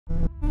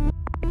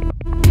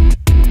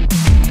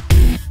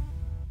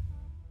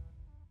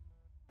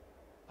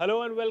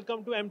Hello and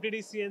welcome to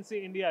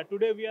MTDCNC India.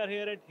 Today we are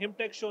here at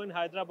IMTEX show in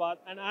Hyderabad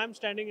and I am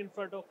standing in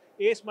front of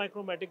ACE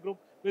Micromatic Group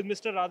with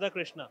Mr.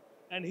 Radhakrishna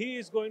and he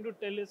is going to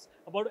tell us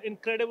about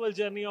incredible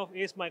journey of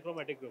ACE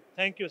Micromatic Group.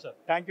 Thank you, sir.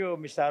 Thank you,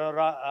 Mr.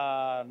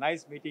 Arora.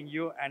 Nice meeting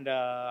you, and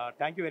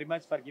thank you very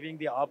much for giving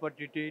the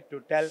opportunity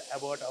to tell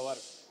about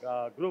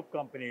our group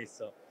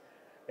companies.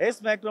 ACE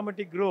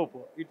Micromatic Group,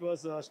 it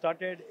was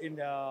started in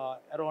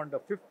around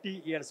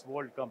 50 years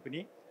old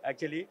company.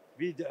 Actually,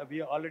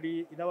 we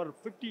already, in our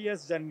 50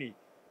 years journey,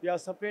 we have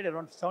supplied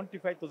around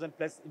 75,000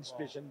 plus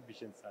installation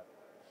machines, sir.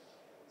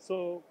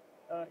 So,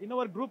 in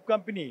our group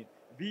company,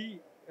 we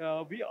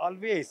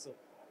always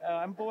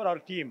empower our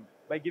team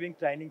by giving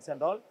trainings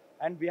and all,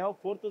 and we have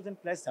 4,000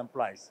 plus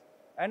employees.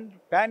 And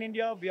pan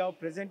India, we are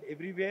present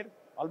everywhere,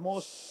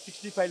 almost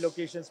 65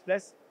 locations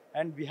plus,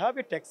 and we have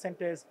a tech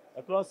centers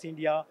across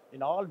India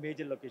in all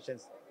major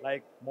locations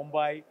like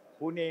Mumbai,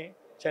 Pune,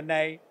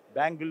 Chennai,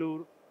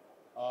 Bangalore,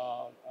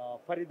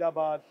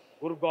 Faridabad,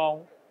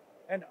 Gurgaon,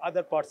 and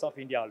other parts of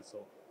India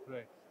also.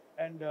 Right.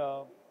 And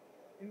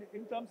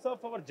in terms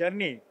of our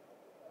journey,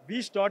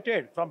 we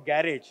started from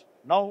garage.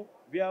 Now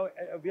we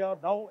are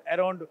now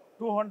around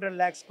 200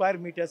 lakh square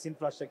meters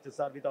infrastructure,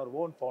 sir, with our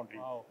own foundry.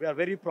 Wow. We are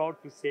very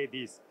proud to say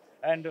this,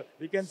 and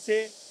we can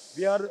say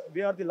we are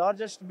the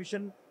largest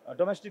mission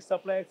domestic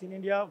suppliers in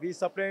India. We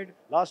supplied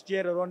last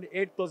year around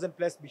 8,000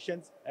 plus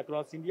missions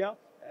across India,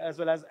 as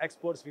well as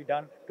exports we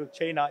done to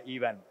China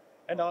even,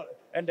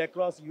 and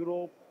across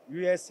Europe,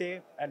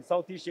 USA, and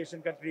Southeast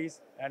Asian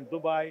countries, and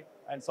Dubai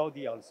and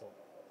Saudi also.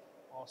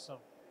 Awesome.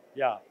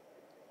 Yeah.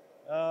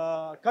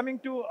 Coming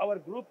to our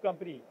group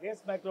company,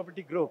 ACE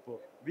Micromatic Group,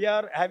 we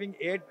are having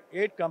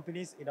eight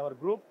companies in our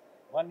group.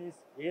 One is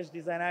ACE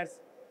Designers.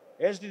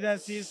 ACE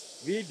Designers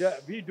is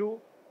we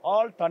do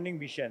all turning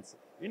missions.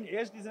 In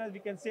ACE Designers, we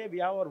can say we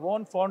have our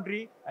own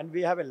foundry and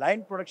we have a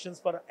line productions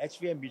for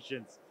HVM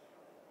missions,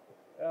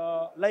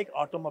 like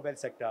automobile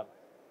sector.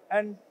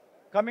 And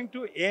coming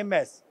to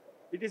AMS,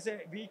 it is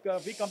we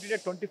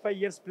completed 25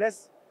 years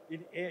plus.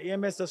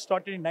 AMS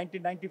started in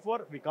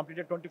 1994. We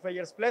completed 25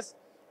 years plus,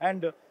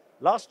 and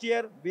last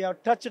year we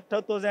have touched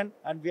 2,000,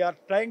 and we are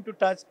trying to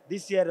touch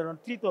this year around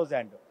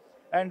 3,000.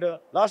 And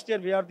last year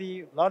we are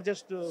the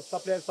largest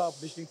suppliers of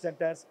machining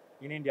centers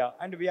in India,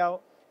 and we have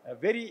a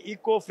very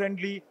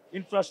eco-friendly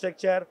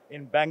infrastructure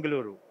in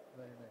Bangalore.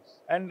 Very nice.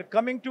 And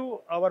coming to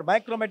our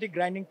Micromatic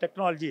Grinding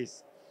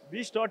Technologies,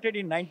 we started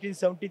in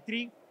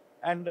 1973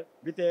 and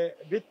with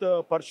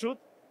Parshut,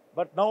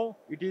 but now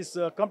it is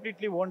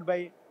completely owned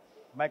by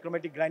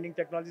Micromatic Grinding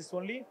Technologies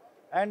only.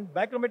 And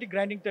Micromatic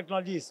Grinding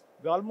Technologies,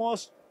 we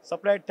almost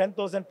supplied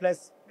 10,000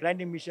 plus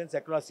grinding machines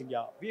across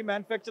India. We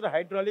manufacture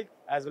hydraulic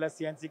as well as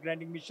CNC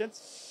grinding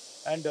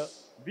machines, and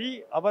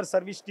our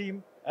service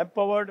team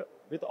empowered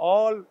with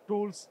all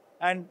tools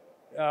and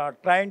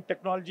trained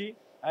technology,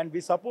 and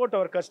we support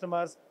our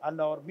customers, and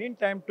our mean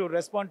time to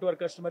respond to our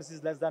customers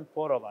is less than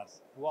 4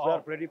 hours. Wow. We are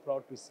pretty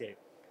proud to say.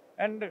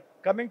 And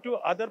coming to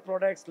other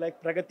products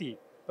like PRAGATI,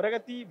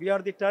 we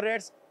are the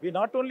turrets. We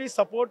not only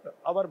support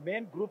our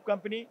main group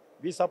company,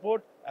 we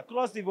support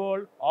across the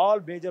world all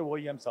major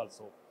OEMs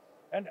also.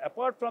 And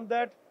apart from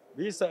that,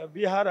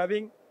 we are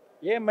having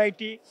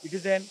AMiT. It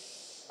is an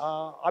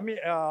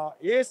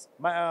ACE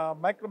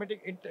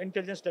Micromatic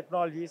Intelligence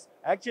Technologies.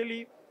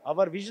 Actually,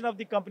 our vision of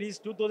the company is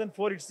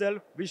 2004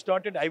 itself, we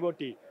started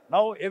IoT.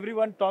 Now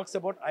everyone talks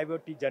about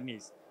IoT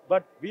journeys.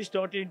 But we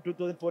started in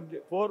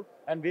 2004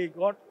 and we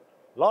got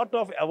lot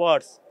of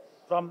awards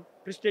from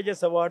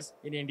prestigious awards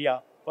in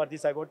India for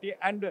this IoT.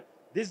 And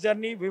this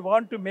journey, we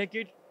want to make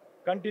it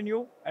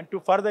continue and to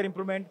further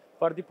improvement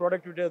for the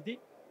productivity of the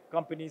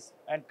companies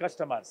and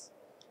customers.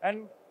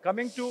 And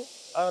coming to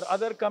our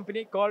other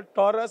company called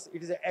TAURUS,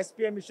 it is a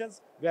SPI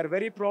missions. We are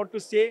very proud to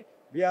say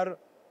we are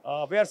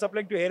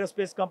supplying to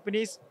aerospace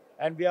companies,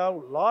 and we are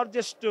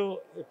largest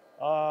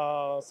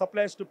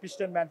suppliers to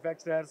piston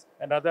manufacturers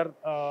and other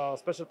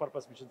special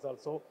purpose missions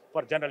also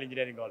for general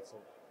engineering also.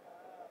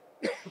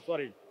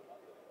 Sorry.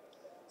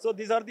 So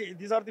these are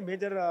the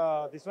major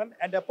this one.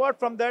 And apart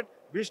from that,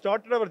 we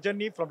started our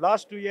journey from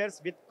last 2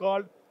 years with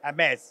called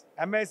Amace.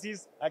 Amace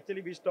is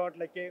actually we start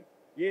like a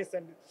ACE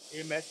and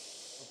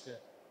AMS. Okay.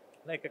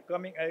 Like a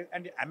coming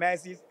and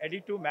Amace is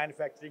additive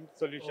manufacturing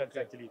solutions.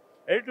 Okay. Actually.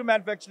 Additive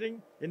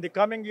manufacturing in the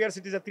coming years,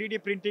 it is a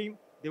 3D printing.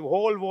 The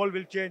whole world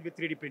will change with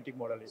 3D printing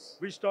model.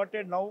 We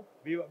started now.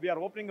 We are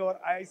opening our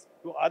eyes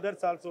to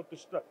others also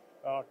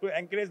to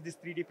encourage this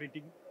 3D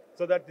printing,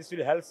 so that this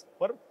will help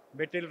for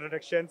material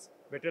reductions,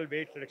 material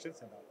weight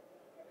reductions and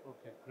all.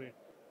 Okay, great.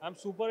 I'm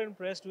super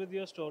impressed with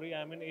your story.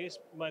 I mean, ACE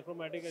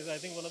Micromatic is, I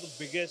think, one of the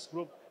biggest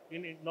group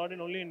not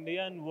in only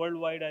India and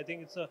worldwide. I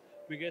think it's the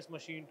biggest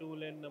machine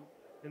tool in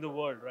the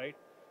world, right?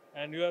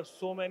 And you have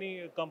so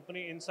many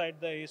company inside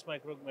the ACE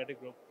Micromatic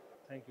Group.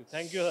 Thank you.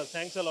 Thank you, sir.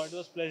 Thanks a lot. It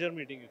was a pleasure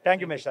meeting you. Thank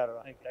you,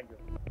 Meshara. Thank you.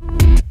 Thank you.